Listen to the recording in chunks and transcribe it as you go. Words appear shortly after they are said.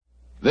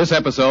This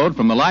episode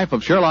from the life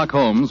of Sherlock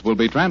Holmes will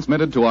be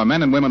transmitted to our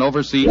men and women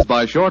overseas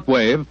by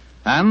shortwave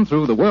and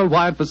through the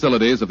worldwide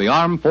facilities of the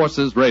Armed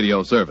Forces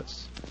Radio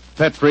Service.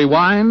 Petri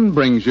Wine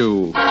brings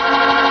you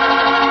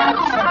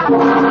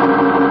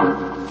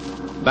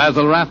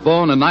Basil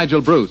Rathbone and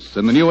Nigel Bruce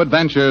in the new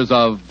adventures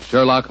of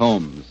Sherlock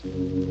Holmes.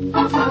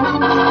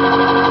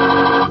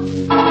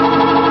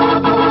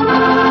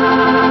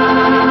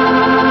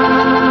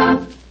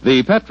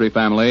 The Petri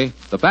family,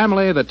 the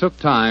family that took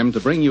time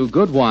to bring you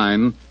good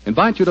wine,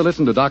 invite you to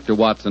listen to Dr.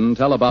 Watson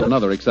tell about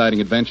another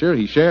exciting adventure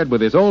he shared with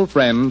his old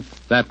friend,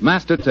 that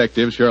master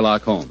detective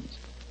Sherlock Holmes.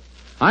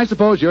 I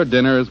suppose your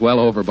dinner is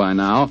well over by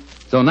now,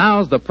 so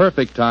now's the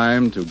perfect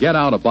time to get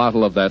out a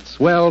bottle of that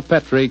swell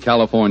Petri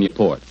California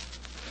port.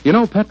 You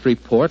know, Petri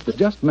port was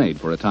just made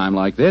for a time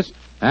like this,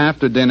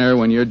 after dinner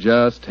when you're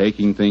just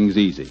taking things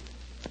easy.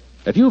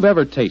 If you've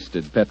ever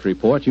tasted Petri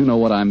port, you know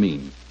what I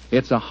mean.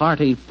 It's a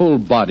hearty,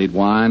 full-bodied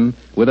wine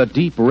with a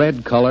deep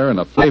red color and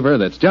a flavor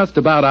that's just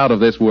about out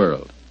of this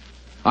world.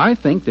 I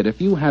think that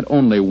if you had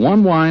only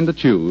one wine to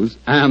choose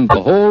and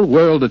the whole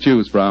world to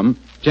choose from,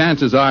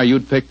 chances are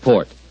you'd pick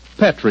port.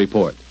 Petri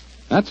port.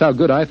 That's how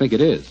good I think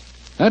it is.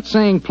 That's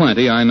saying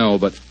plenty, I know,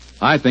 but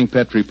I think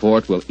Petri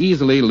port will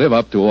easily live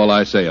up to all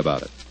I say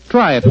about it.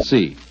 Try it and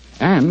see,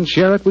 and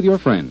share it with your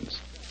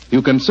friends.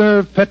 You can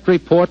serve Petri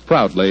port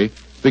proudly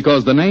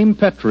because the name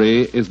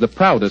Petri is the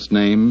proudest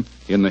name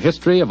in the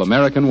history of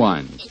American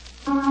wines.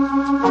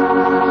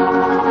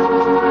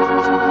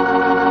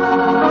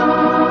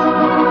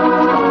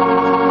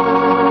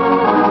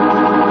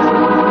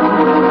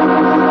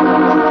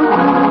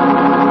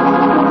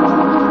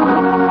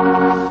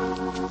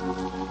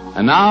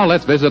 And now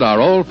let's visit our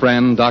old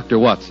friend, Dr.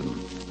 Watson.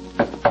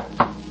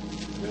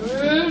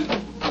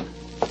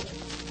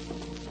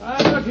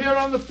 I'm out here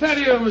on the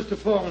patio, Mr.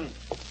 Foreman.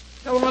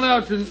 Come on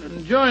out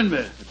and join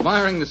me.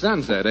 Admiring the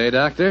sunset, eh,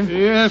 Doctor?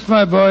 Yes,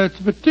 my boy. It's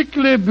a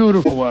particularly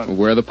beautiful one.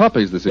 Where are the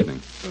puppies this evening?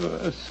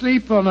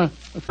 Asleep on a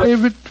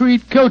favorite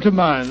tweed coat of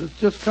mine that's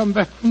just come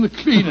back from the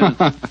cleaners.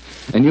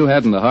 And you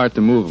hadn't the heart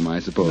to move them, I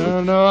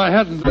suppose. No, I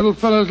hadn't. Little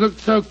fellows looked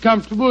so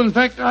comfortable. In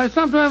fact, I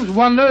sometimes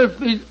wonder if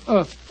these...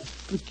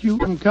 that you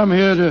can come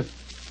here to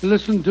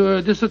listen to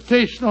a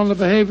dissertation on the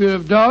behavior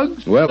of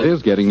dogs. Well, it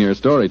is getting near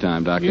story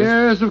time, Doctor.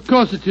 Yes, of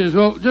course it is.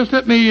 Well, just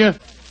let me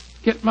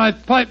get my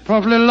pipe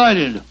properly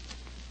lighted.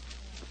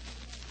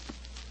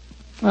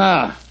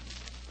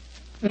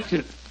 That's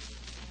it.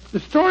 The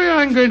story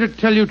I'm going to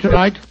tell you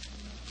tonight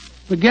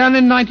began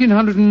in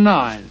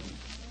 1909.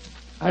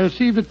 I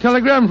received a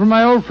telegram from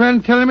my old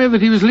friend telling me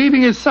that he was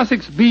leaving his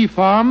Sussex bee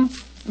farm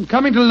and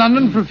coming to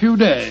London for a few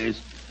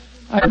days.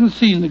 I hadn't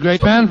seen the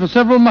great man for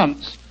several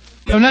months,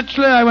 so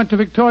naturally I went to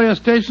Victoria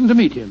Station to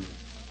meet him.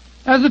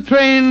 As the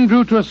train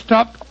drew to a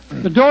stop,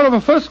 the door of a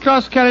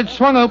first-class carriage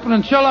swung open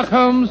and Sherlock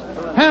Holmes,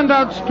 hand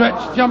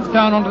outstretched, jumped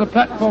down onto the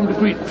platform to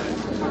greet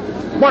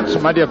me.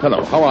 Watson, my dear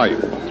fellow, how are you?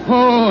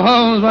 Oh,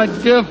 Holmes, my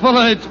dear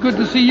fellow, it's good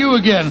to see you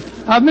again.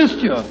 I've missed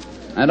you.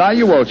 And are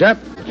you, old chap?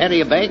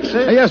 Carry a bag,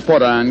 sir? Yes,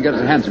 Porter, and get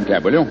us a hansom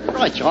cab, will you?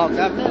 Right, you all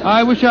Governor.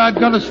 I wish I'd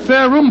got a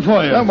spare room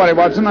for you. Don't worry,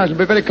 Watson. I shall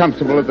be very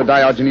comfortable at the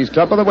Diogenes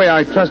Club. By the way,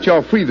 I trust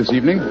you're free this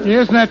evening.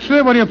 Yes,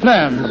 naturally. What are your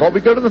plans? I thought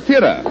we'd go to the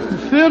theatre. The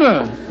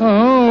theatre?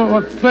 Oh,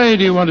 what play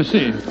do you want to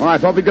see? Well, I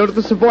thought we'd go to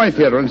the Savoy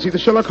Theatre and see the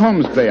Sherlock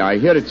Holmes play. I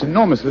hear it's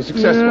enormously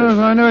successful. Yes,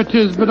 I know it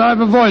is, but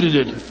I've avoided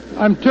it.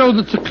 I'm told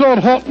that Sir Claude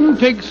Horton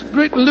takes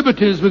great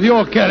liberties with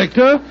your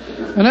character,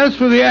 and as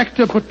for the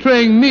actor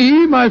portraying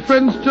me, my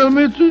friends tell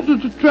me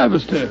it's a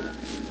travesty.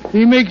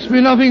 He makes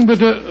me nothing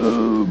but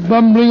a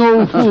bumbling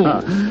old fool.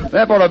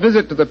 Therefore, a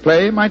visit to the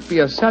play might be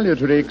a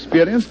salutary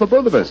experience for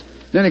both of us.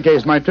 In any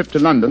case, my trip to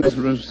London is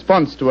a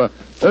response to an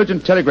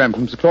urgent telegram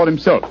from Sir Claude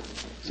himself.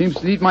 Seems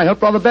to need my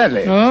help rather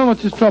badly. Oh,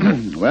 what's his trouble?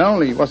 Well,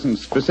 he wasn't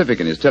specific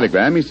in his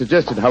telegram. He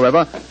suggested,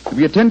 however, that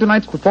we attend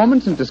tonight's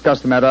performance and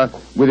discuss the matter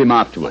with him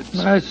afterwards.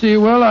 I see.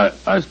 Well,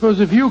 I suppose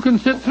if you can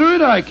sit through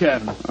it, I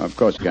can. Of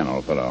course you can,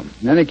 old fellow.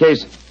 In any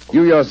case,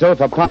 you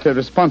yourself are partly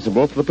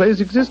responsible for the play's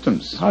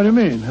existence. How do you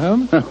mean,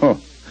 Holmes?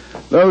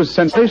 Those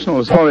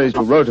sensational stories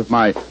you wrote of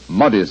my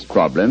modest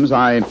problems,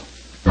 I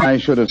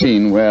should have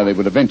seen where they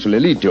would eventually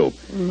lead to.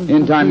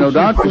 In time, no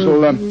doubt, we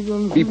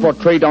shall be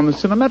portrayed on the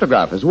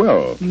cinematograph as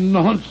well.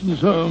 Nonsense,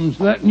 Holmes.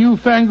 That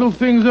newfangled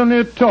thing's only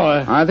a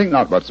toy. I think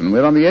not, Watson.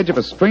 We're on the edge of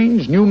a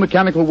strange new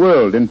mechanical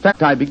world. In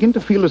fact, I begin to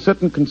feel a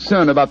certain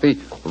concern about the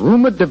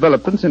rumored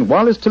developments in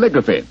wireless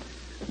telegraphy.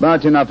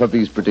 But enough of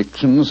these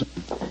predictions.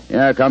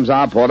 Here comes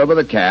our porter with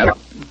a cab.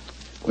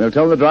 We'll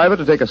tell the driver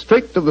to take us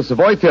straight to the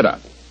Savoy Theatre.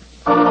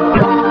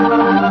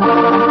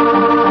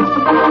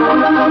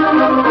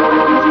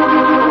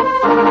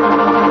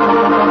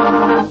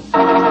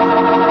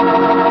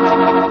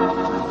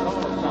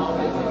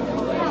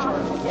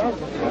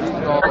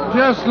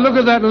 Just look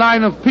at that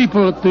line of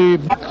people at the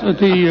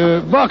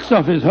box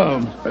office,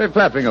 Holmes. Very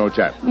flattering, old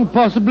chap. Well,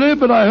 possibly,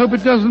 but I hope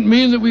it doesn't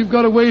mean that we've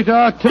got to wait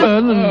our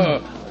turn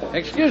and...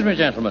 Excuse me,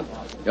 gentlemen.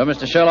 You're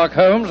Mr. Sherlock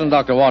Holmes and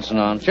Dr. Watson,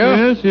 aren't you?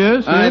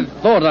 Yes. I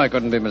thought I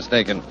couldn't be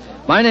mistaken.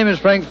 My name is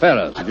Frank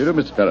Ferris. How do you do,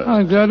 Mr. Ferris?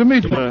 I'm glad to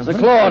meet you. Sir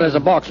Claude has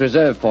a box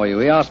reserved for you.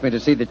 He asked me to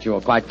see that you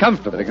are quite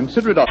comfortable. Very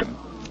considerate of him.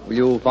 Will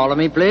you follow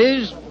me,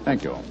 please?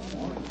 Thank you.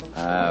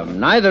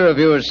 Neither of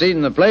you has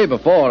seen the play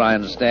before, I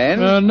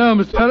understand. No,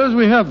 Mr. Ferris,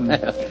 we haven't.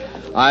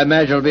 I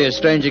imagine it'll be a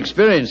strange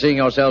experience seeing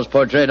yourselves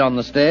portrayed on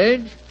the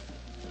stage.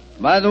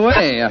 By the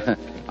way,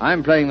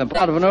 I'm playing the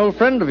part of an old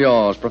friend of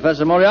yours,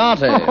 Professor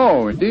Moriarty.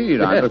 Oh, indeed.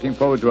 I'm looking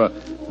forward to a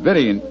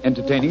very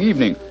entertaining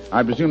evening.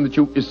 I presume that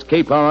you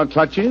escape our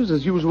clutches,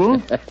 as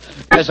usual?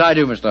 Yes, I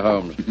do, Mr.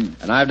 Holmes.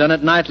 And I've done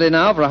it nightly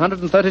now for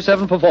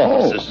 137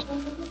 performances.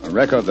 A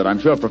record that I'm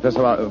sure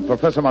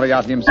Professor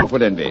Moriarty himself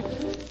would envy.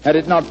 Had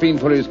it not been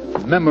for his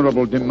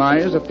memorable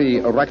demise at the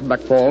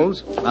Reichenbach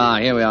Falls.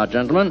 Here we are,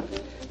 gentlemen.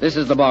 This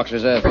is the box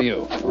reserved for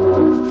you.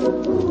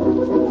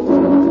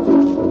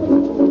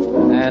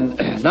 And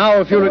now,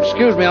 if you'll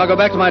excuse me, I'll go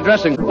back to my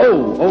dressing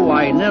room. Oh,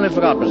 I nearly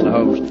forgot, Mr.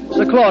 Holmes.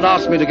 Sir Claude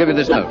asked me to give you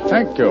this note.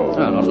 Thank you.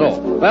 No, not at all.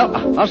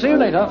 Well, I'll see you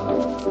later.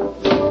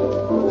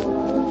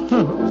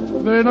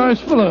 Very nice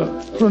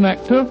fellow for an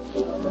actor.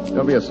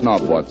 Don't be a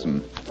snob,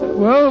 Watson.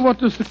 Well, what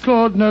does the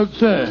Claude note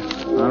say?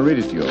 I'll read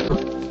it to you.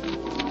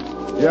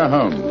 Dear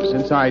Holmes,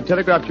 since I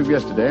telegraphed you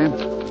yesterday,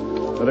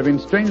 there have been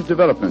strange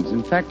developments.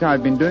 In fact,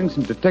 I've been doing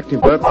some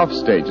detective work off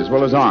stage as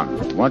well as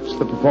on. Watch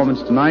the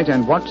performance tonight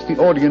and watch the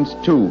audience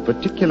too,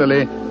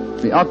 particularly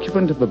the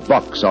occupant of the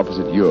box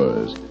opposite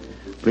yours.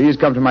 Please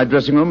come to my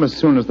dressing room as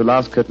soon as the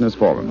last curtain has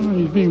fallen.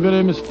 He's being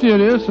very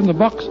mysterious, and the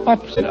box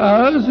opposite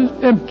ours is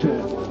empty.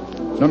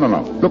 No.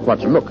 Look,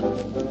 Watson, look.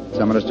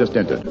 Someone has just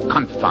entered.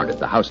 Confound it,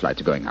 the house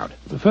lights are going out.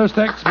 The first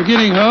act's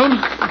beginning, Holmes.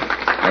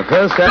 The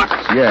first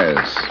act,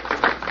 yes.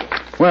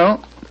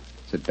 Well,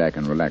 sit back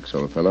and relax,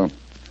 old fellow.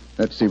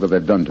 Let's see what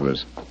they've done to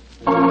us.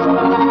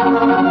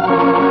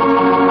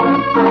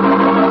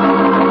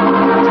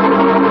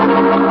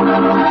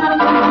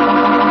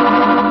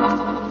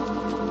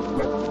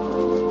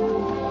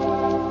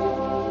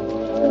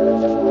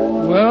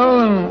 Well,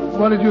 and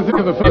what did you think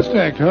of the first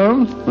act,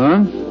 Holmes?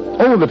 Huh?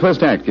 Oh, the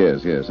first act,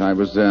 yes. I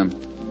was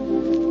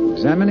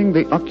examining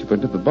the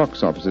occupant of the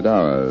box opposite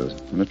ours.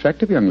 An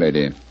attractive young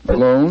lady,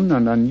 alone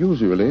and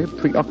unusually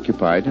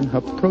preoccupied in her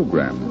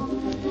program.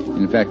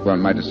 In fact, one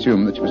might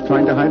assume that she was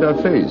trying to hide her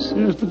face.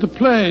 Yes, but the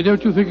play,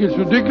 don't you think it's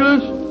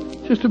ridiculous?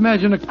 Just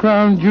imagine a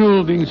crown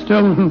jewel being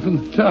stolen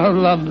from the Tower of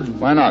London.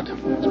 Why not?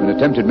 It's been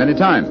attempted many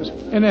times.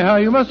 Anyhow,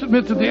 you must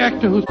admit that the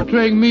actor who's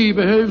portraying me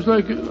behaves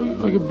like a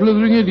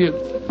blithering idiot.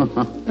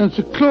 And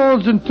Sir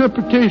Claude's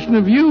interpretation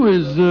of you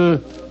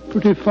is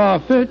pretty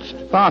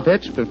far-fetched.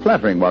 Far-fetched, but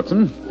flattering,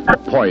 Watson.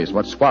 What poise,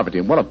 what suavity,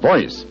 and what a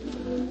voice.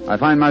 I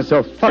find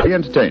myself thoroughly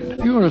entertained.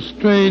 You're a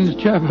strange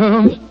chap,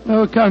 Holmes.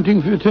 No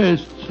accounting for your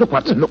tastes. Look,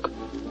 Watson, look.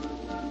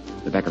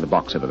 The back of the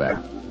box over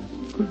there.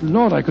 Good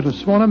Lord, I could have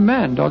sworn a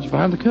man dodged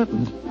behind the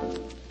curtains.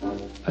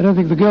 I don't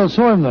think the girl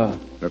saw him, though.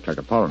 Looked like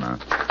a foreigner.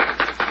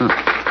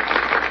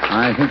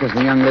 I think as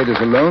the young lady's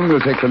alone, we'll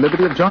take the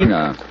liberty of joining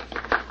her.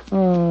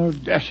 Oh,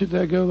 dash it,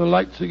 there go the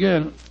lights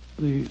again.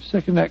 The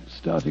second act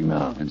starting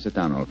now. And sit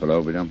down, old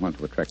fellow. We don't want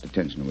to attract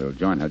attention. We'll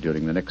join her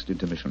during the next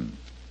intermission.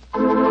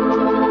 Who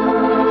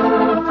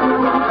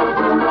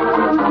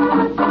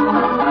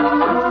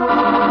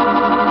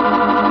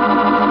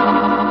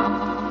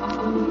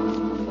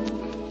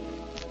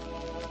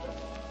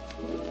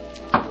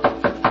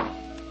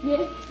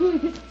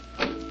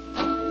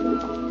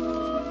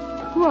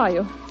are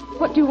you?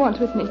 What do you want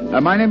with me?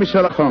 My name is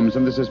Sherlock Holmes,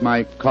 and this is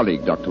my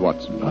colleague, Dr.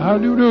 Watson. How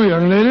do you do,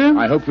 young lady?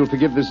 I hope you'll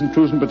forgive this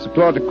intrusion, but Sir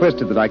Claude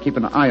requested that I keep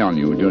an eye on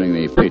you during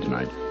the play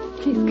tonight.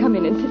 Please come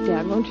in and sit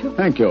down, won't you?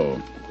 Thank you.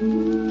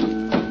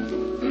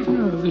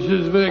 Oh, this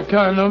is very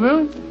kind of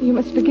you. You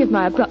must forgive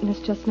my abruptness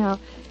just now.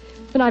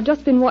 But I've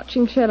just been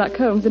watching Sherlock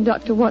Holmes and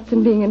Dr.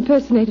 Watson being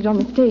impersonated on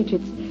the stage.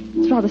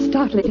 It's rather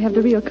startling to have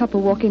the real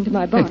couple walk into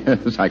my box.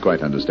 Yes, I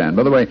quite understand.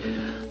 By the way,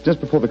 just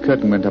before the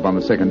curtain went up on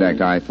the second act,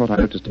 I thought I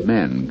noticed a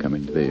man come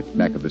into the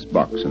back of this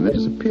box and then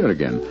disappear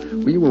again.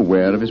 Were you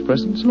aware of his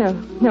presence?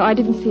 No, I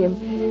didn't see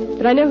him.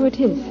 But I know who it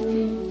is.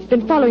 He's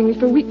been following me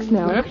for weeks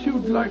now. Perhaps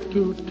you'd like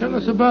to tell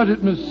us about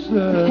it, Miss...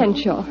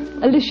 Henshaw.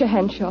 Alicia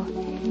Henshaw.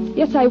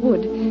 Yes, I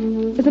would.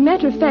 As a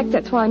matter of fact,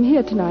 that's why I'm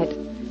here tonight.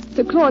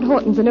 Sir Claude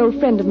Horton's an old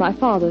friend of my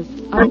father's.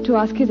 I went to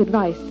ask his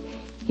advice.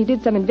 He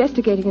did some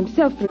investigating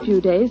himself for a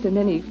few days, and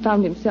then he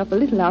found himself a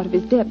little out of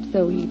his depth,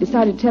 so he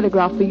decided to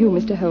telegraph for you,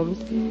 Mr.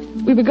 Holmes.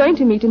 We were going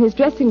to meet in his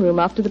dressing room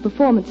after the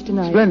performance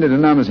tonight. Splendid.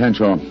 And now, Miss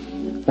Henshaw,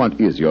 what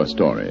is your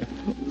story?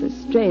 It's a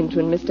strange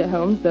one, Mr.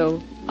 Holmes,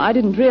 though I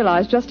didn't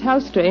realize just how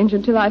strange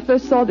until I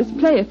first saw this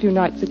play a few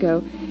nights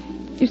ago.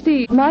 You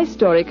see, my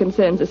story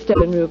concerns a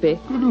stolen ruby.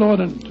 Good Lord,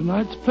 and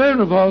tonight's play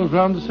revolves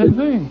around the same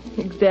thing.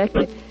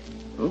 Exactly.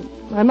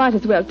 I might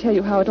as well tell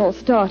you how it all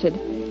started.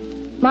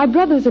 My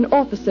brother's an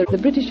officer of the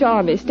British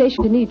Army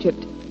stationed in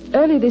Egypt.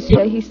 Early this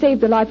year, he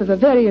saved the life of a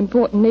very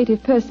important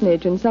native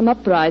personage in some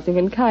uprising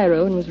in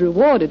Cairo and was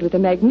rewarded with a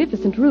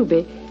magnificent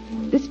ruby.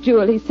 This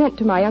jewel he sent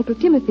to my Uncle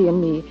Timothy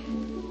and me.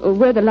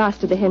 We're the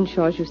last of the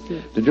Henshaws, you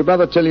see. Did your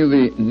brother tell you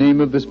the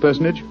name of this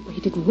personage?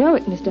 He didn't know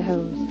it, Mr.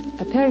 Holmes.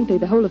 Apparently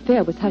the whole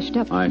affair was hushed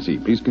up. I see.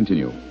 Please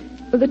continue.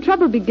 Well, the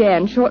trouble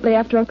began shortly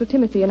after Uncle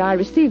Timothy and I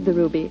received the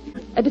ruby.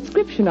 A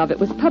description of it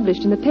was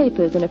published in the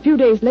papers, and a few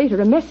days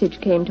later a message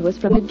came to us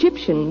from an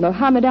Egyptian,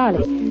 Muhammad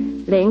Ali,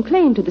 laying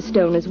claim to the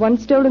stone as one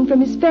stolen from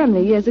his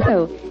family years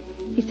ago.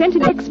 He sent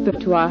an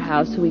expert to our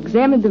house who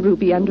examined the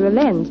ruby under a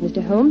lens,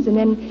 Mr. Holmes, and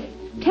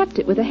then tapped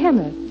it with a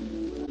hammer.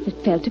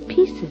 It fell to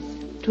pieces.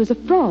 It was a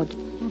fraud.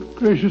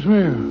 Gracious me,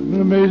 an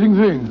amazing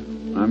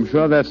thing. I'm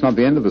sure that's not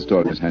the end of the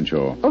story, Miss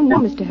Henshaw. Oh, no,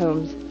 Mr.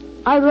 Holmes.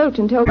 I wrote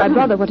and told my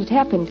brother what had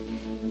happened.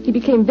 He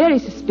became very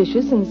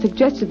suspicious and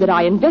suggested that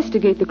I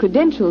investigate the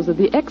credentials of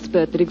the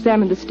expert that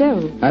examined the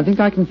stone. I think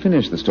I can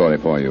finish the story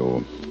for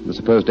you. The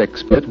supposed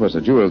expert was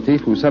a jewel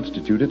thief who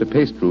substituted a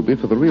paste ruby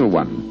for the real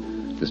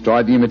one,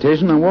 destroyed the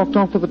imitation, and walked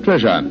off with the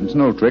treasure. It's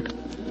an old trick.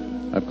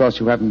 Of course,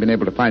 you haven't been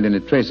able to find any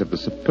trace of the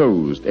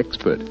supposed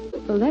expert.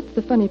 Well, that's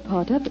the funny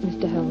part of it,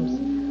 Mr.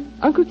 Holmes.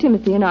 Uncle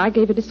Timothy and I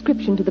gave a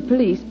description to the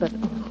police, but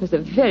it was a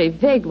very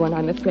vague one,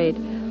 I'm afraid.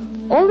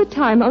 All the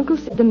time, Uncle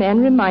said the man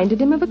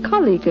reminded him of a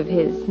colleague of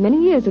his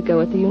many years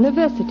ago at the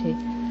university,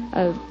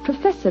 a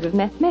professor of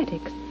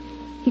mathematics.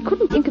 He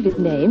couldn't think of his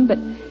name, but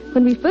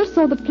when we first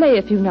saw the play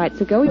a few nights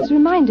ago, he was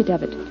reminded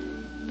of it.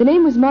 The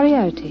name was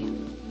Moriarty.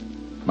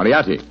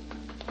 Moriarty?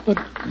 But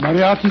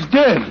Moriarty's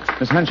dead.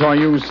 Miss Henshaw,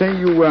 you say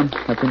you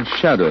have been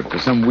shadowed for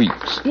some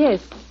weeks.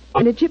 Yes,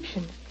 an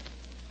Egyptian.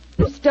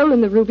 They've stolen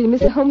the ruby,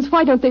 Mr. Holmes.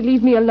 Why don't they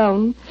leave me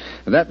alone?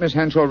 That, Miss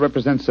Henshaw,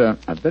 represents a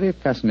very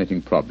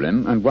fascinating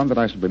problem, and one that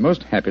I shall be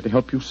most happy to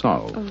help you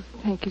solve. Oh,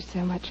 thank you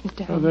so much,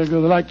 Mr. Oh, Holmes. there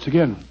go the lights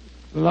again.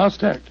 The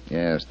last act.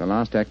 Yes, the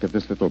last act of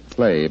this little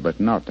play, but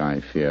not, I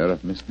fear,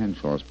 of Miss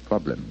Henshaw's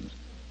problems.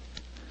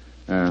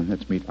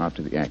 Let's meet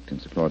after the act in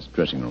Sir Claude's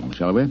dressing room,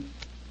 shall we?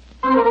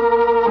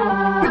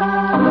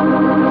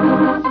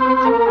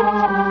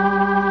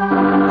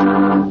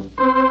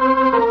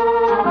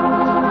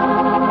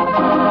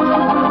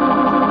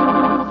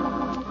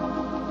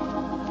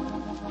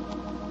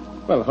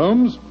 Well,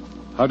 Holmes,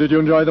 how did you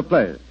enjoy the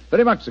play?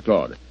 Very much, Sir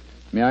Claude.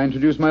 May I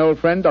introduce my old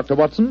friend, Dr.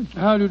 Watson?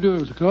 How do you do,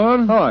 Mr.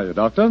 Claude? How are you,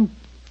 Doctor?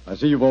 I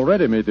see you've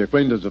already made the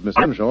acquaintance of Miss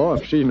Henshaw.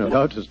 She, no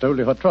doubt, has told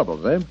you her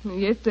troubles, eh?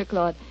 Yes, Sir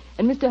Claude.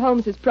 And Mr.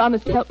 Holmes has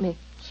promised to help me.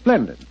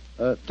 Splendid.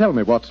 Tell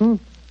me, Watson,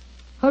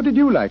 how did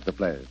you like the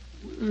play?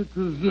 It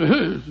was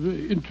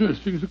very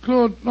interesting, Sir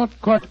Claude. Not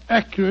quite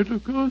accurate,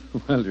 of course.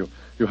 Well,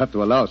 you have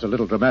to allow us a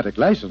little dramatic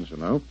license, you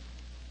know.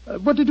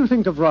 What did you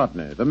think of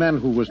Rodney, the man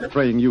who was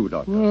betraying you,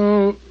 Doctor?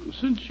 Well,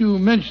 since you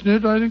mention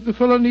it, I think the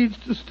fellow needs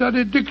to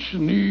study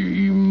diction.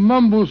 He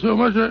mumbles so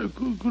much I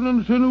couldn't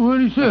understand a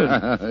word he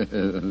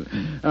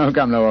said. Oh,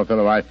 come now, old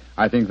fellow.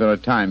 I think there are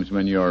times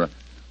when you're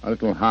a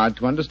little hard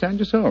to understand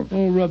yourself.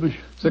 Oh, rubbish.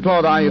 Sir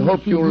Claude, I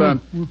hope you'll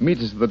meet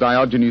us at the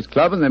Diogenes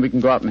Club, and then we can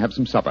go out and have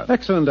some supper.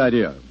 Excellent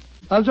idea.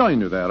 I'll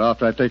join you there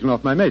after I've taken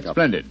off my makeup.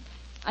 Splendid.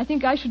 I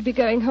think I should be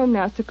going home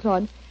now, Sir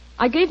Claude.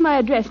 I gave my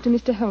address to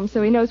Mr. Holmes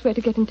so he knows where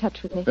to get in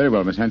touch with me. Very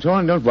well, Miss Henshaw,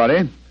 and don't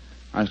worry.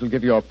 I shall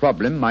give your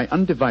problem my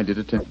undivided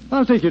attention.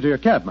 I'll take you to your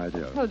cab, my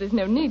dear. Oh, there's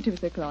no need to,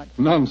 Sir Claude.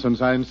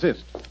 Nonsense, I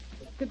insist.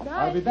 Goodbye.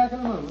 I'll be back in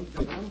a moment.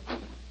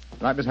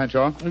 Right, Miss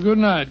Henshaw? Good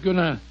night, good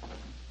night.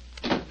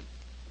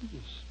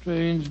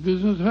 Strange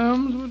business,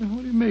 Holmes. What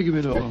do you make of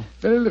it all?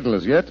 Very little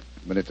as yet,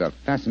 but it's a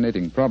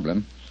fascinating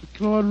problem. Sir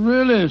Claude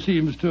really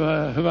seems to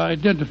have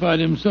identified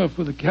himself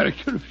with the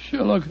character of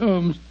Sherlock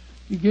Holmes.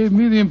 He gave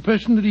me the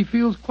impression that he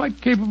feels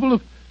quite capable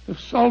of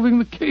solving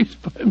the case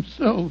by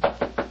himself.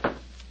 Oh,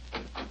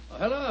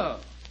 hello.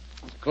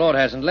 Claude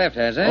hasn't left,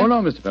 has he? Oh,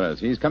 no, Mr. Ferris.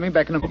 He's coming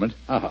back in a moment.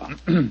 Oh.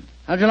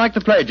 How'd you like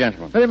the play,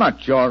 gentlemen? Very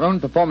much. Your own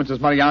performance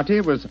as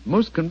Moriarty was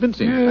most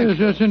convincing.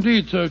 Yes,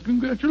 indeed, sir.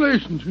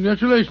 Congratulations.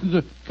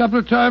 A couple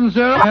of times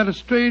there, I had a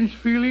strange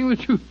feeling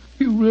that you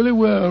really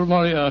were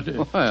Moriarty.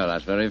 Well,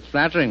 that's very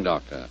flattering,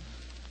 Doctor.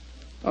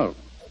 Oh,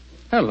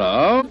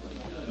 hello.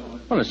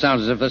 Well, it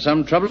sounds as if there's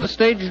some trouble at the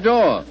stage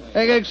door.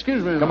 Hey,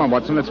 excuse me. Come on,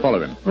 Watson. Let's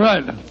follow him.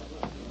 Right.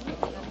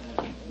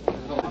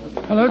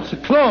 Hello, it's Sir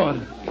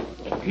Claude.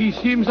 He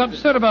seems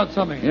upset about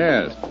something.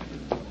 Yes.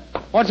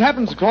 What's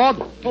happened, Sir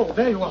Claude? Oh,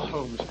 there you are,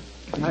 Holmes.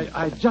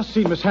 I'd just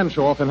seen Miss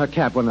Henshaw off in her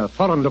cab when a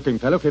foreign-looking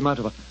fellow came out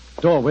of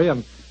a doorway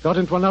and got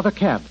into another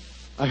cab.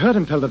 I heard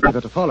him tell the driver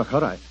to follow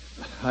her.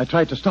 I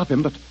tried to stop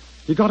him, but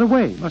he got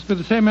away. Must be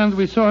the same man that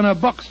we saw in our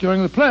box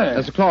during the play.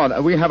 Sir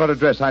Claude, we have her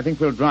address. I think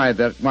we'll drive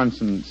there at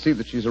once and see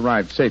that she's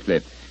arrived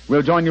safely.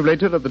 We'll join you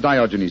later at the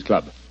Diogenes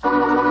Club.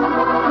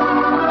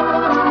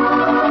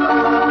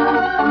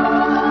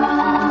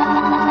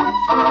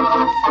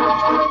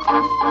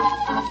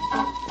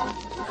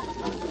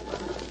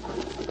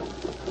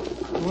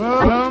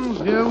 Well, Holmes,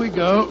 here we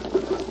go.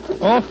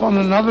 Off on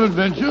another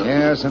adventure.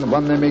 Yes, and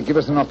one that may give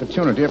us an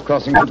opportunity of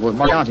crossing out with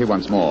Moriarty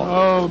once more.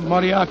 Oh,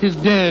 Moriarty's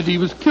dead. He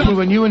was killed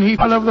when you and he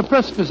fell over the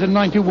precipice in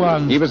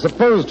 91. He was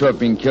supposed to have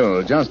been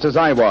killed, just as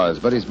I was,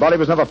 but his body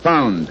was never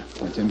found.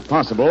 It's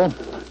impossible,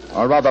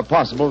 or rather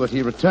possible, that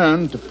he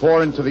returned to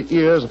pour into the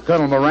ears of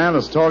Colonel Moran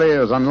a story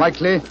as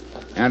unlikely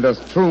and as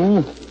true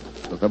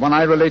as the one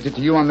I related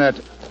to you on that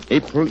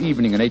April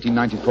evening in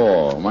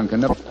 1894. One can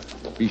never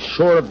be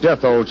sure of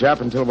death, old chap,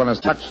 until one has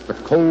touched the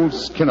cold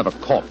skin of a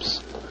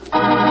corpse.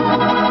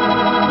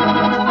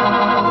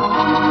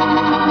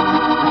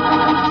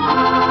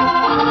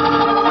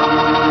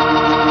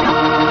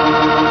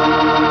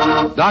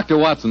 Dr.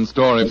 Watson's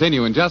story will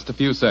continue in just a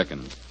few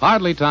seconds.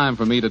 Hardly time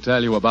for me to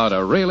tell you about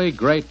a really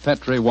great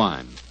Petri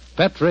wine.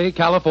 Petri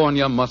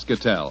California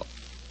Muscatel.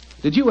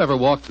 Did you ever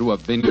walk through a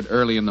vineyard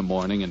early in the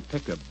morning and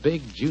pick a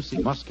big, juicy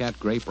muscat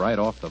grape right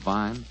off the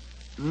vine?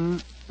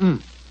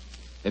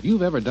 If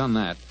you've ever done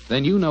that,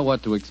 then you know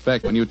what to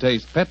expect when you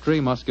taste Petri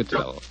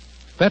Muscatel.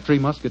 Petri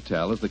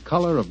Muscatel is the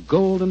color of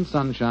golden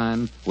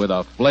sunshine with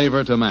a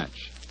flavor to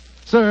match.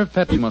 Serve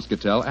Petri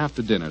Muscatel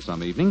after dinner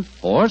some evening,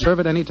 or serve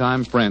it any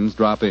time friends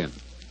drop in.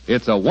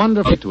 It's a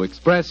wonderful way to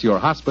express your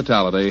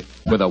hospitality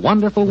with a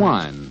wonderful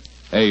wine,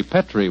 a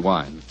Petri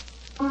wine.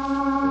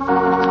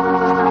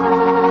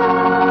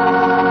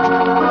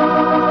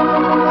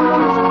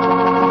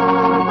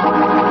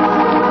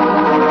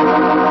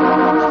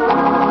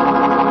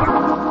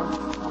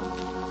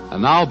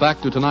 And now back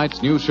to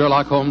tonight's new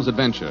Sherlock Holmes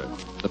adventure.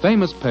 The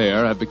famous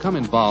pair have become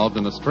involved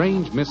in a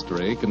strange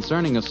mystery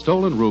concerning a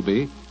stolen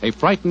ruby, a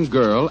frightened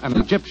girl, and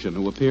an Egyptian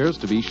who appears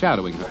to be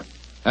shadowing her.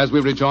 As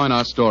we rejoin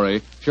our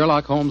story,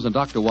 Sherlock Holmes and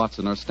Dr.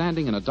 Watson are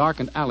standing in a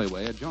darkened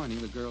alleyway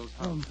adjoining the girl's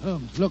house.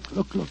 Holmes, look.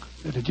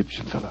 That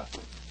Egyptian fellow.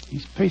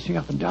 He's pacing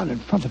up and down in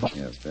front of us.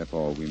 Yes,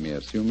 therefore we may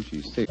assume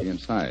she's safely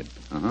inside.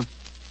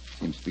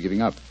 Seems to be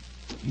giving up.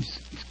 He's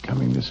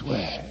coming this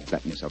way.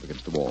 Flatten yourself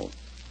against the wall.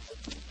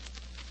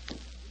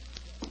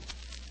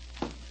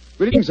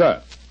 Good evening,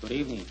 sir. Good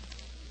evening.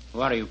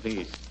 Who are you,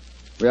 please?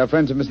 We are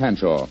friends of Miss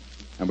Hanshaw,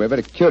 and we're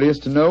very curious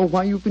to know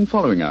why you've been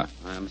following her.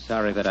 I'm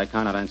sorry that I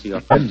cannot answer your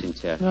question,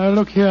 sir. Now,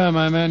 look here,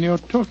 my man. You're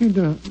talking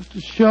to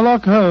Mr.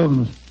 Sherlock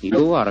Holmes.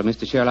 You are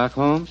Mr. Sherlock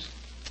Holmes?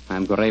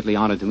 I'm greatly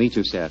honored to meet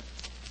you, sir.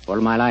 All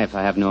my life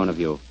I have known of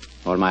you.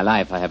 All my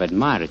life I have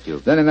admired you.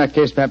 Then in that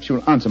case, perhaps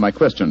you'll answer my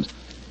questions.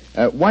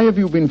 Why have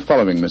you been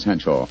following Miss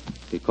Hanshaw?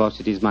 Because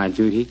it is my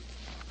duty.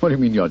 What do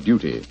you mean, your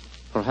duty?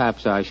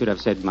 Perhaps I should have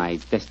said my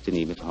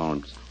destiny, Mr.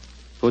 Holmes.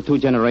 For 2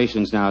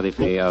 generations now, the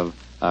family of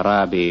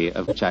Arabi,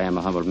 of which I am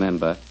a humble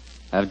member,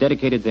 have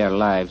dedicated their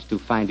lives to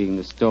finding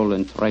the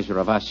stolen treasure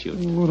of Asyut.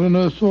 What on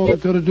earth's all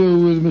that got to do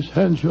with Miss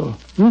Hanshaw?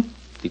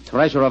 The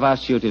treasure of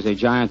Asyut is a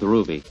giant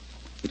ruby.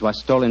 It was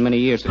stolen many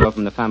years ago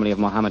from the family of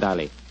Muhammad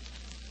Ali.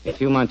 A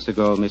few months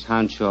ago, Miss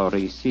Hanshaw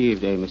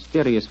received a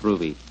mysterious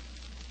ruby.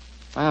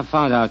 I have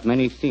found out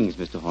many things,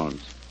 Mr.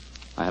 Holmes.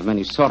 I have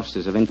many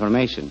sources of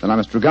information. Then I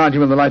must regard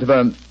you in the light of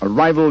a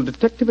rival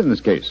detective in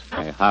this case.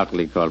 I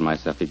hardly call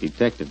myself a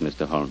detective,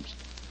 Mr. Holmes.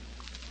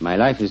 My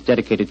life is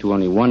dedicated to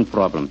only one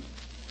problem.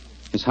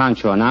 Miss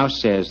Hanshaw now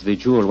says the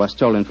jewel was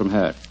stolen from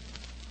her.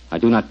 I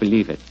do not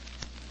believe it.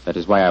 That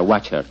is why I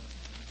watch her.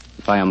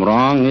 If I am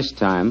wrong this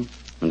time,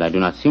 and I do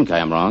not think I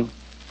am wrong,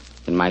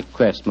 then my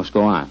quest must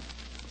go on.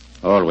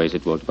 Always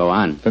it will go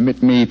on.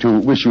 Permit me to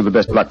wish you the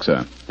best luck,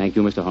 sir. Thank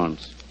you, Mr.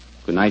 Holmes.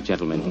 Good night,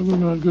 gentlemen.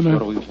 Good night.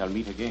 Sure we shall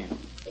meet again.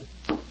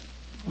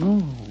 Oh,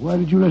 why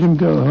did you let him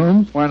go,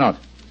 Holmes? Why not?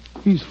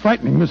 He's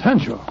frightening Miss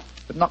Hanshaw.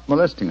 But not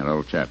molesting her,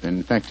 old chap.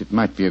 In fact, it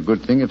might be a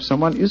good thing if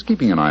someone is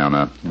keeping an eye on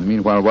her.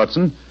 Meanwhile,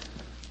 Watson,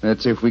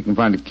 let's see if we can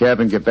find a cab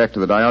and get back to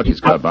the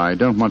Diotes Club. I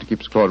don't want to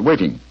keep Sir Claude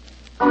waiting.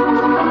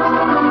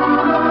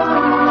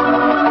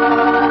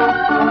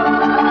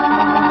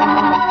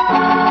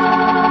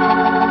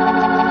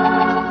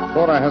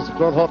 Flora, has Sir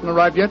Claude Horton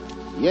arrived yet?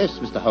 Yes,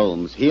 Mr.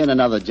 Holmes. He and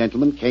another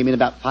gentleman came in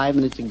about 5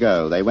 minutes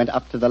ago. They went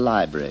up to the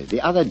library.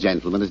 The other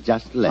gentleman has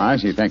just left. I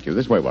see. Thank you.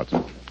 This way,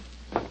 Watson.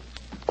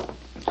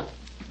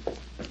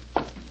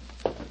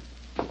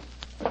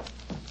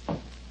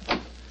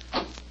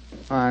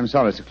 I'm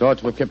sorry, Sir Claude,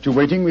 to have kept you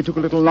waiting. We took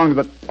a little longer,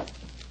 but...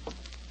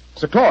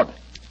 Sir Claude!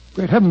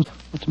 Great heavens,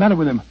 what's the matter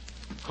with him?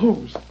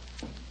 Holmes,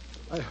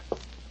 I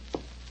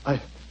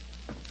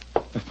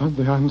found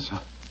the answer.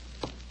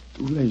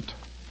 Too late.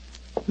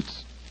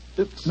 It's...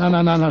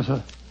 No,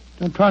 sir.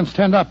 Don't try and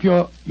stand up.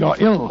 You're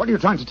ill. What are you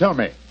trying to tell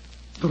me?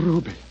 The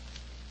ruby.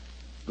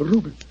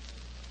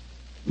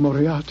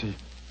 Moriarty.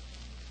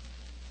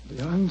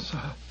 The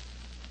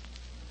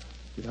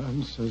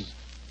answer's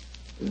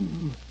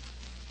in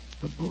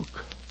the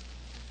book.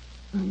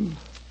 In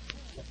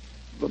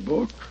the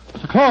book.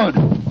 Sir Claude!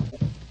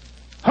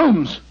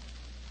 Holmes!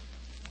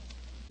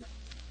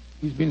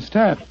 He's been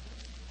stabbed.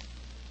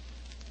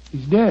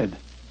 He's dead.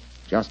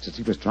 Just as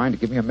he was trying to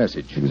give me a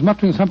message. He was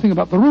muttering something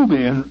about the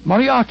ruby and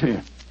Moriarty.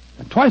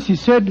 And twice he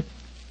said,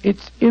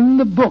 it's in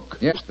the book.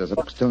 Yes, there's a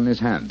book still in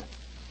his hand.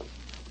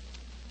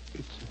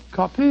 It's a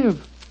copy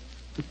of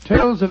the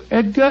Tales of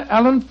Edgar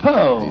Allan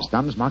Poe. His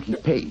thumb's marking a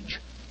page.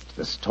 It's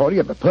the story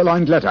of the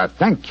Purloined letter.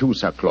 Thank you,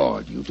 Sir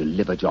Claude. You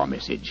delivered your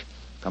message.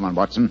 Come on,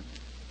 Watson.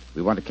 If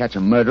we want to catch a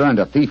murderer and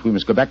a thief, we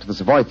must go back to the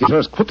Savoy Theatre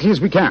as quickly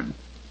as we can.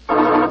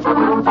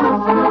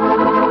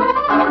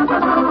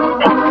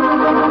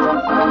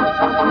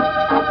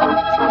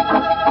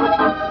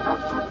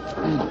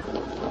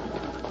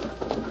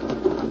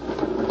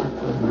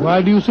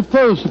 Why do you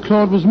suppose Sir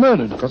Claude was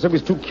murdered? Because I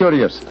was too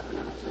curious.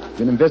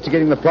 been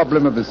investigating the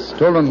problem of the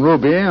stolen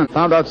ruby and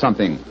found out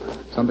something.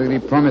 Something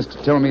that he promised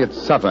to tell me at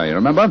supper, you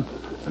remember?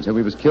 And so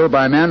he was killed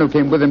by a man who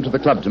came with him to the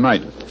club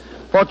tonight.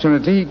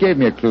 Fortunately, he gave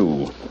me a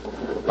clue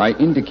by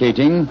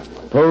indicating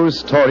Poe's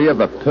story of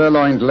the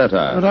purloined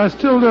letter. But I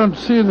still don't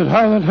see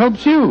how that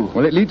helps you.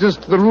 Well, it leads us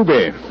to the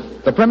ruby.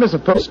 The premise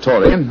of Poe's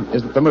story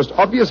is that the most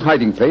obvious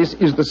hiding place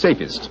is the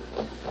safest.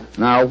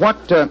 Now, what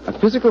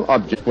physical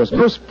object was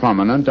most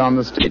prominent on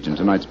the stage in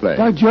tonight's play?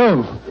 By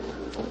Jove.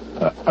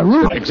 A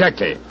ruby.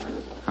 Exactly.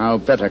 How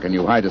better can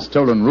you hide a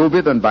stolen ruby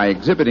than by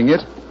exhibiting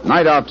it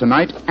night after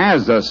night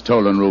as a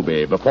stolen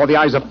ruby before the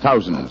eyes of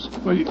thousands?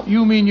 Well,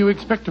 you mean you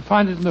expect to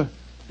find it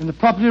in the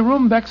property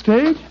room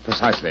backstage?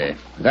 Precisely.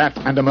 That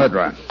and a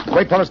murderer.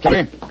 Wait for us,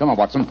 Kelly. Come on,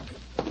 Watson.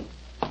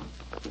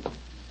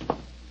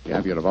 You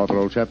have your revolver,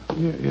 old chap?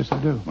 Yes,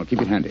 I do. Well,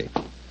 keep it handy.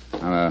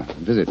 Our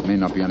visit may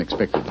not be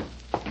unexpected.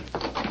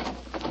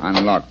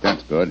 Unlocked.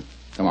 That's good.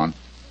 Come on.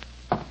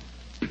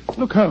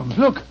 Look, Holmes,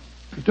 look.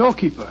 The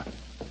doorkeeper.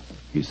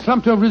 He's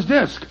slumped over his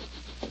desk.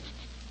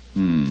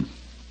 He's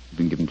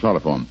been given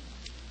chloroform.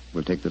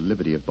 We'll take the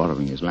liberty of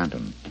borrowing his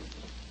lantern.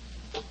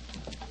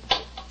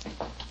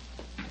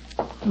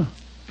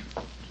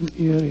 It's an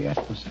eerie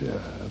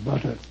atmosphere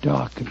about a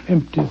dark and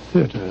empty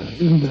theater,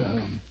 isn't there,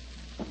 Holmes?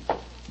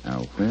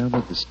 Now, where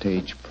would the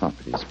stage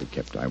properties be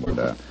kept, I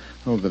wonder?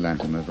 Hold the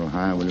lantern a little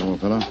higher, will you,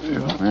 old fellow?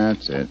 Yeah.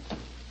 That's it.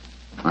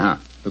 Aha,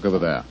 look over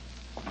there.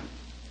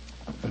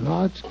 A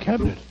large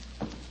cabinet.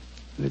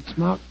 It's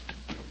marked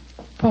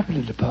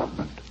Property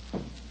Department.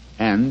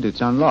 And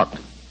it's unlocked.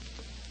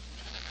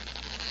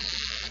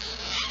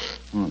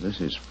 Oh,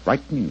 this is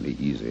frighteningly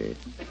easy.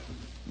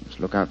 Let's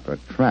look out for a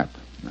trap.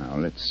 Now,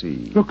 let's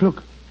see.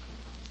 Look.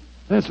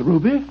 There's a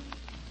ruby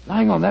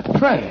lying on that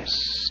tray.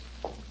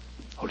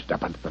 Hold it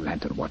up under the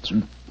lantern,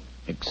 Watson.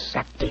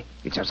 Exactly.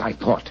 It's as I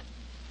thought.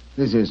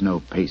 This is no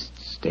paste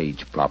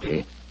stage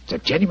property. It's a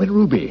genuine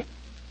ruby.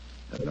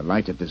 In the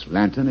light of this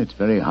lantern, it's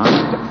very hard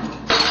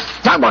to...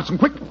 Down, Watson,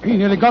 quick! He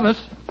nearly got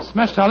us.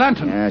 Smashed our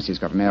lantern. Yes, he's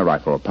got an air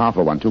rifle, a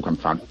powerful one, too,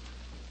 confound.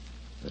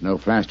 There's no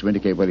flash to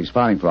indicate where he's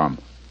firing from.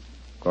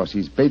 Of course,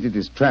 he's baited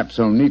his trap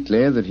so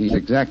neatly that he's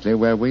exactly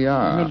where we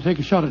are. I'm going to take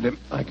a shot at him.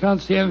 I can't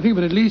see anything,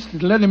 but at least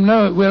it'll let him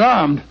know we're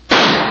armed.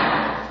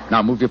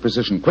 Now, move your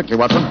position quickly,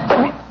 Watson.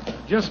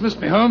 Just missed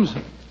me, Holmes.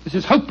 This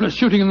is hopeless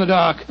shooting in the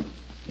dark.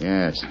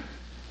 Yes.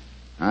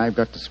 I've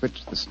got to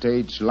switch the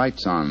stage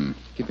lights on.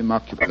 Keep him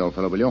occupied, old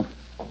fellow, will you?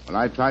 While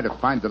I try to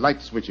find the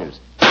light switches.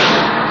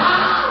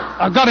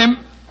 I've got him.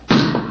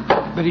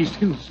 But he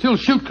can still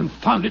shoot,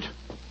 confound it.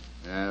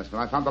 Yes,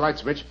 well, I found the light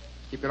switch.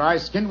 Keep your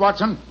eyes skinned,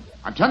 Watson.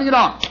 I'm turning it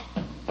on.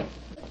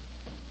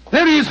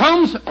 There he is,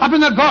 Holmes. Up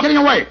in that box. Getting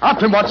away.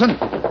 After him, Watson.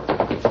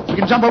 You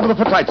can jump over the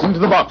footlights into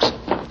the box.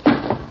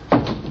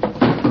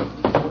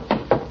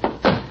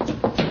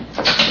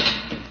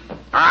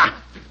 I'm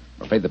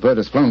afraid the bird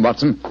has flown,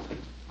 Watson.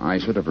 I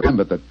should have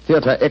remembered that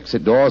theater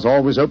exit doors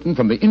always open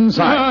from the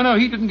inside. No,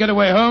 he didn't get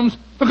away, Holmes.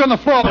 Look on the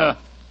floor there.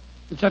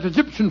 It's that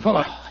Egyptian fellow.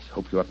 I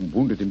hope you haven't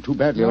wounded him too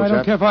badly, No, old I don't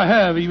chap. care if I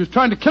have. He was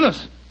trying to kill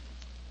us.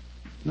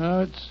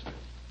 No, it's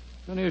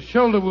only a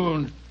shoulder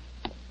wound.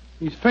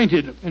 He's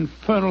fainted,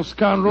 infernal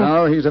scoundrel.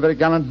 No, he's a very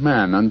gallant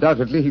man.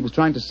 Undoubtedly, he was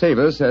trying to save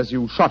us as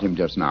you shot him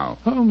just now.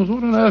 Holmes,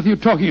 what on earth are you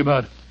talking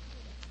about?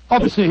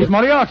 Obviously, he's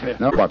Moriarty.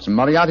 No, Watson,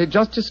 Moriarty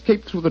just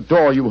escaped through the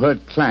door you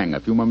heard clang a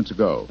few moments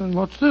ago. Then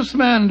what's this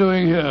man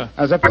doing here?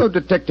 As a fellow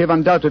detective,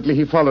 undoubtedly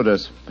he followed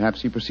us.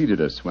 Perhaps he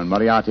preceded us. When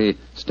Moriarty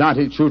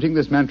started shooting,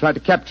 this man tried to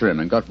capture him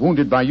and got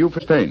wounded by you for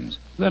pains.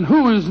 Then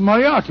who is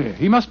Moriarty?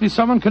 He must be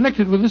someone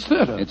connected with this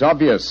theater. It's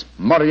obvious.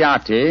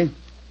 Moriarty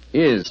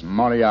is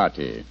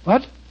Moriarty.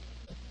 What?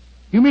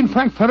 You mean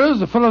Frank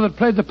Ferrers, the fellow that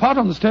played the part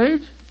on the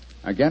stage?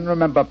 Again,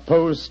 remember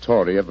Poe's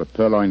story of the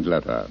purloined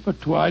letter.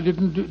 But why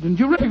didn't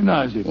you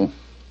recognize him? Oh,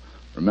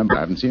 remember, I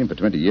haven't seen him for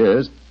 20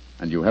 years,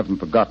 and you haven't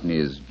forgotten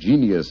his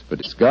genius for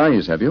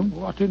disguise, have you?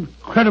 What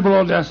incredible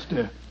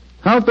audacity.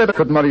 How better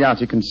could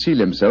Moriarty conceal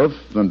himself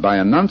than by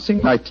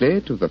announcing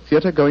lightly to the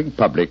theater-going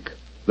public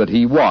that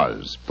he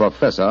was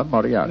Professor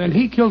Moriarty? Then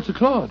he killed Sir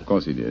Claude. Of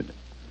course he did.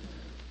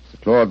 Sir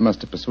Claude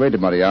must have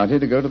persuaded Moriarty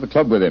to go to the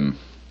club with him.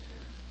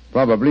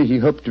 Probably he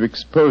hoped to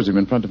expose him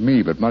in front of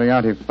me, but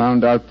Moriarty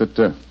found out that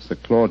Sir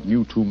Claude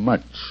knew too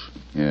much.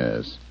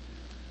 Yes.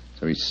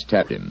 So he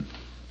stabbed him.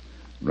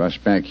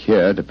 Rushed back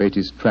here to bait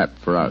his trap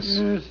for us.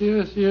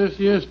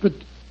 Yes. But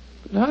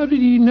how did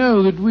he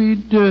know that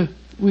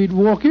we'd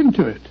walk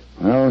into it?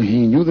 Well,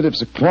 he knew that if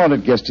Sir Claude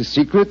had guessed his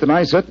secret, then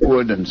I certainly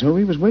would, and so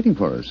he was waiting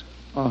for us.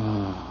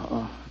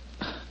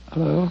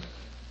 Hello.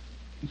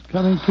 He's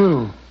coming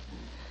too.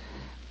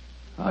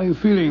 How are you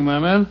feeling, my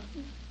man?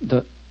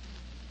 The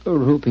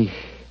ruby.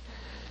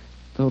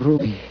 The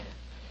ruby.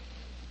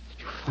 Did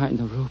you find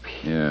the ruby?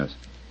 Yes.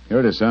 Here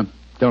it is, sir.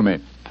 Tell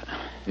me,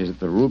 is it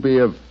the ruby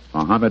of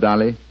Muhammad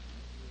Ali?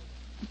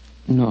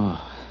 No.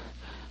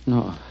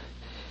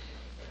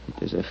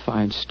 It is a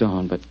fine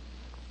stone, but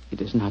it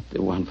is not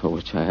the one for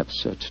which I have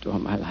searched all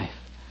my life.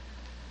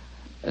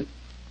 And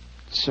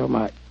so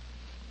my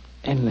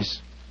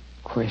endless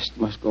quest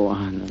must go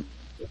on and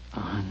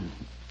on.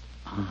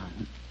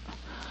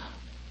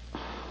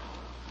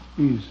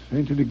 He's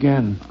fainted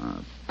again.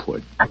 Poor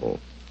devil.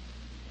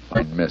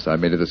 Fine mess I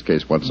made of this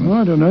case, Watson. Oh,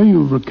 I don't know.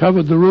 You've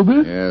recovered the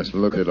ruby? Yes,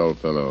 look at it, old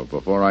fellow.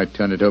 Before I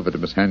turn it over to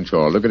Miss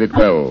Henshaw, look at it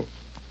well.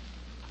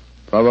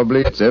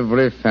 Probably its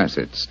every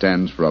facet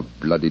stands for a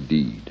bloody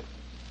deed.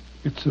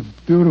 It's a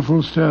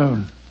beautiful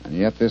stone. And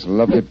yet this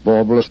lovely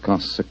bauble has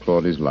cost Sir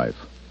Claudy's life.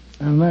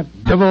 And that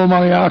devil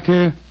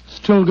Moriarty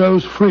still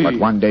goes free. But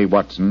one day,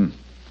 Watson,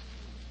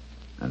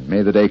 and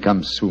may the day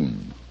come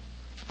soon,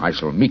 I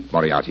shall meet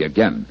Moriarty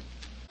again.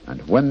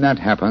 And when that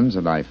happens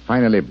and I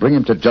finally bring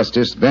him to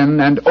justice, then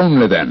and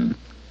only then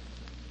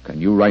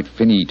can you write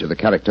fini to the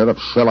character of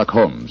Sherlock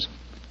Holmes.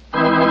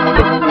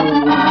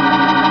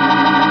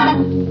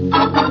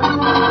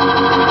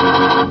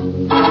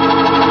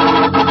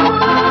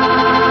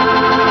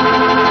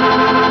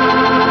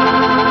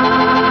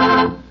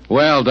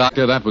 Well,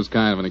 Doctor, that was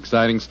kind of an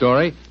exciting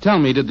story. Tell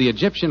me, did the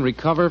Egyptian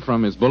recover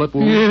from his bullet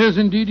wound? Yes,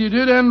 indeed he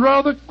did, and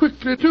rather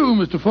quickly, too,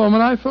 Mr.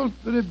 Foreman. I felt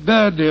very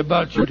badly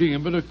about shooting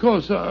him, but of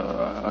course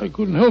I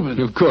couldn't help it.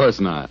 Of course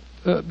not.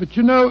 But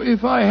you know,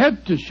 if I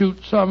had to shoot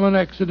someone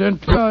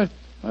accidentally,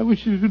 I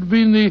wish it could have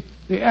been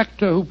the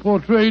actor who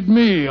portrayed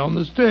me on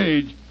the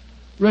stage.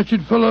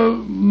 Wretched fellow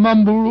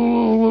mumbled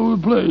all over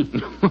the place.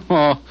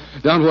 Oh,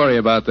 don't worry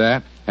about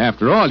that.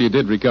 After all, you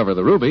did recover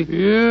the ruby.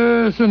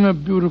 Yes, and a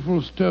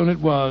beautiful stone it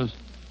was.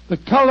 The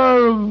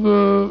color of,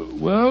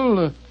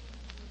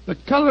 the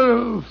color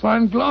of a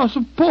fine glass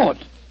of port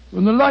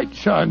when the light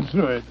shines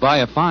through it. By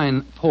a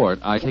fine port,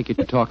 I take it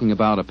you're talking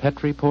about a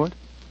Petri port?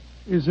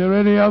 Is there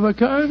any other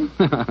kind?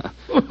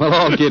 Well,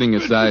 all kidding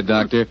aside,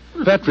 Doctor,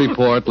 Petri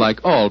port,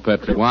 like all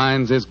Petri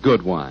wines, is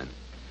good wine.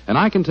 And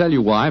I can tell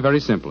you why very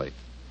simply.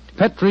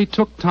 Petri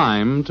took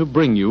time to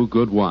bring you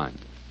good wine.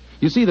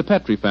 You see, the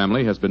Petri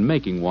family has been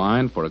making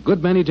wine for a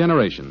good many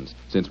generations,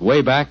 since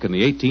way back in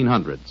the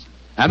 1800s.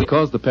 And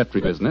because the Petri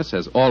business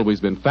has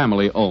always been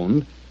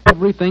family-owned,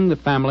 everything the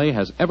family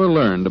has ever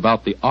learned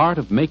about the art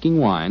of making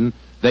wine,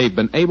 they've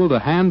been able to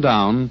hand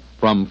down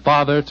from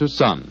father to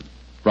son.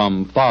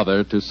 From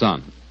father to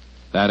son.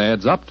 That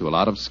adds up to a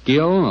lot of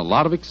skill and a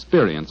lot of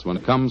experience when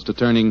it comes to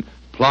turning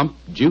plump,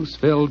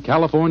 juice-filled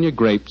California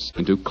grapes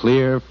into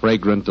clear,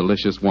 fragrant,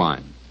 delicious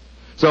wine.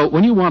 So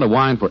when you want a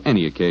wine for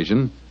any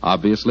occasion,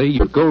 obviously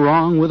you'd go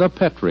wrong with a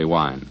Petri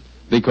wine,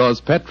 because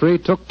Petri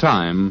took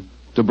time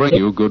to bring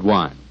you good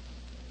wine.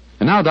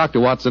 And now, Dr.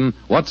 Watson,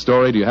 what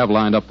story do you have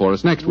lined up for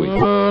us next week?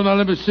 Now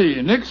let me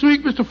see. Next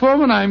week, Mr.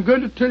 Foreman, I'm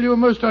going to tell you a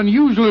most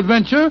unusual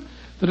adventure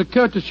that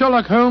occurred to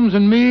Sherlock Holmes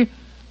and me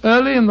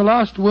early in the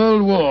last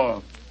World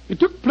War. It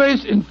took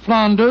place in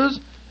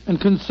Flanders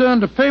and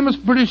concerned a famous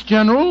British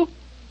general,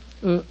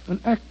 an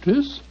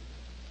actress,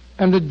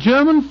 and a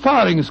German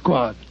firing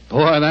squad.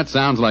 Boy, that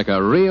sounds like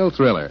a real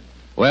thriller.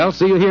 Well,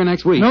 see you here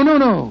next week. No.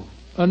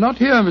 Not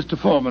here, Mr.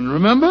 Foreman,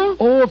 remember?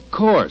 Oh, of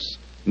course.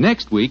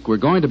 Next week, we're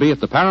going to be at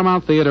the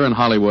Paramount Theater in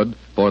Hollywood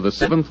for the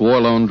 7th War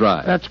Loan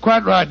Drive. That's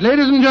quite right.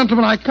 Ladies and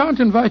gentlemen, I can't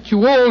invite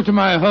you all to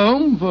my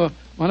home for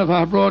one of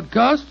our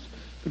broadcasts,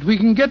 but we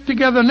can get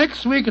together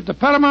next week at the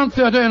Paramount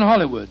Theater in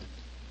Hollywood.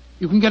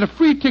 You can get a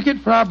free ticket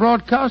for our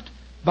broadcast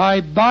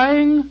by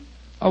buying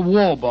a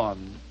war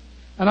bond.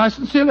 And I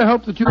sincerely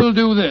hope that you will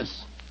do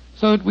this,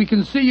 so that we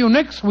can see you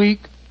next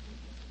week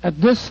at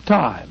this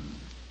time.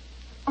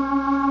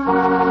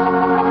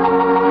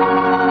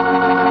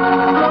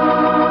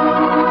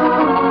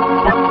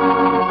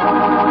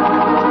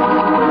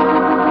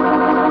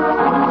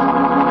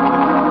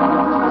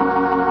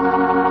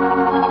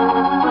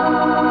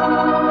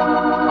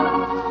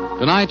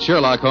 Tonight's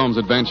Sherlock Holmes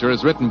adventure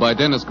is written by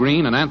Dennis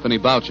Green and Anthony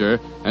Boucher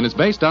and is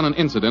based on an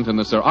incident in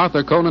the Sir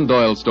Arthur Conan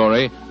Doyle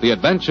story, The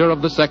Adventure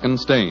of the Second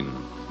Stain.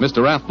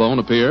 Mr. Rathbone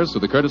appears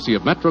through the courtesy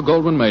of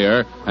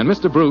Metro-Goldwyn-Mayer and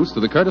Mr. Bruce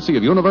through the courtesy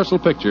of Universal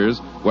Pictures,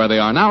 where they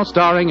are now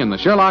starring in the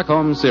Sherlock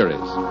Holmes series.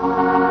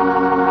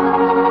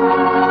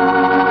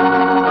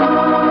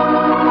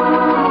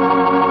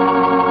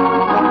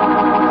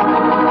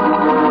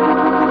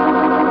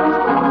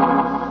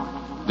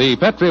 The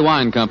Petri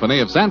Wine Company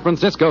of San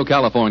Francisco,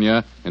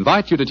 California,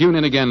 invites you to tune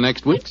in again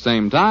next week,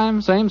 same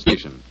time, same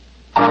station.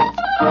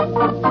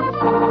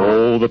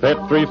 Oh, the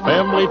Petri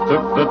family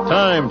took the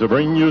time to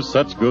bring you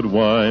such good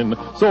wine.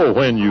 So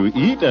when you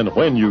eat and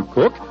when you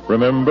cook,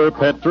 remember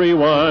Petri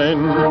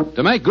wine.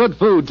 To make good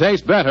food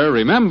taste better,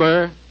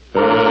 remember...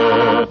 Petri.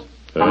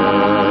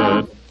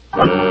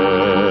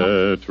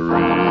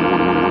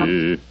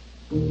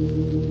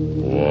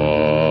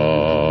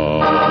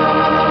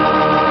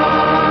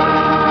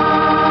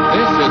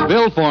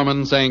 Bill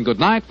Foreman saying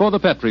goodnight for the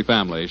Petri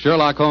family.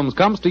 Sherlock Holmes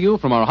comes to you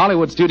from our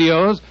Hollywood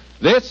studios.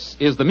 This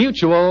is the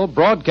Mutual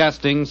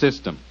Broadcasting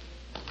System.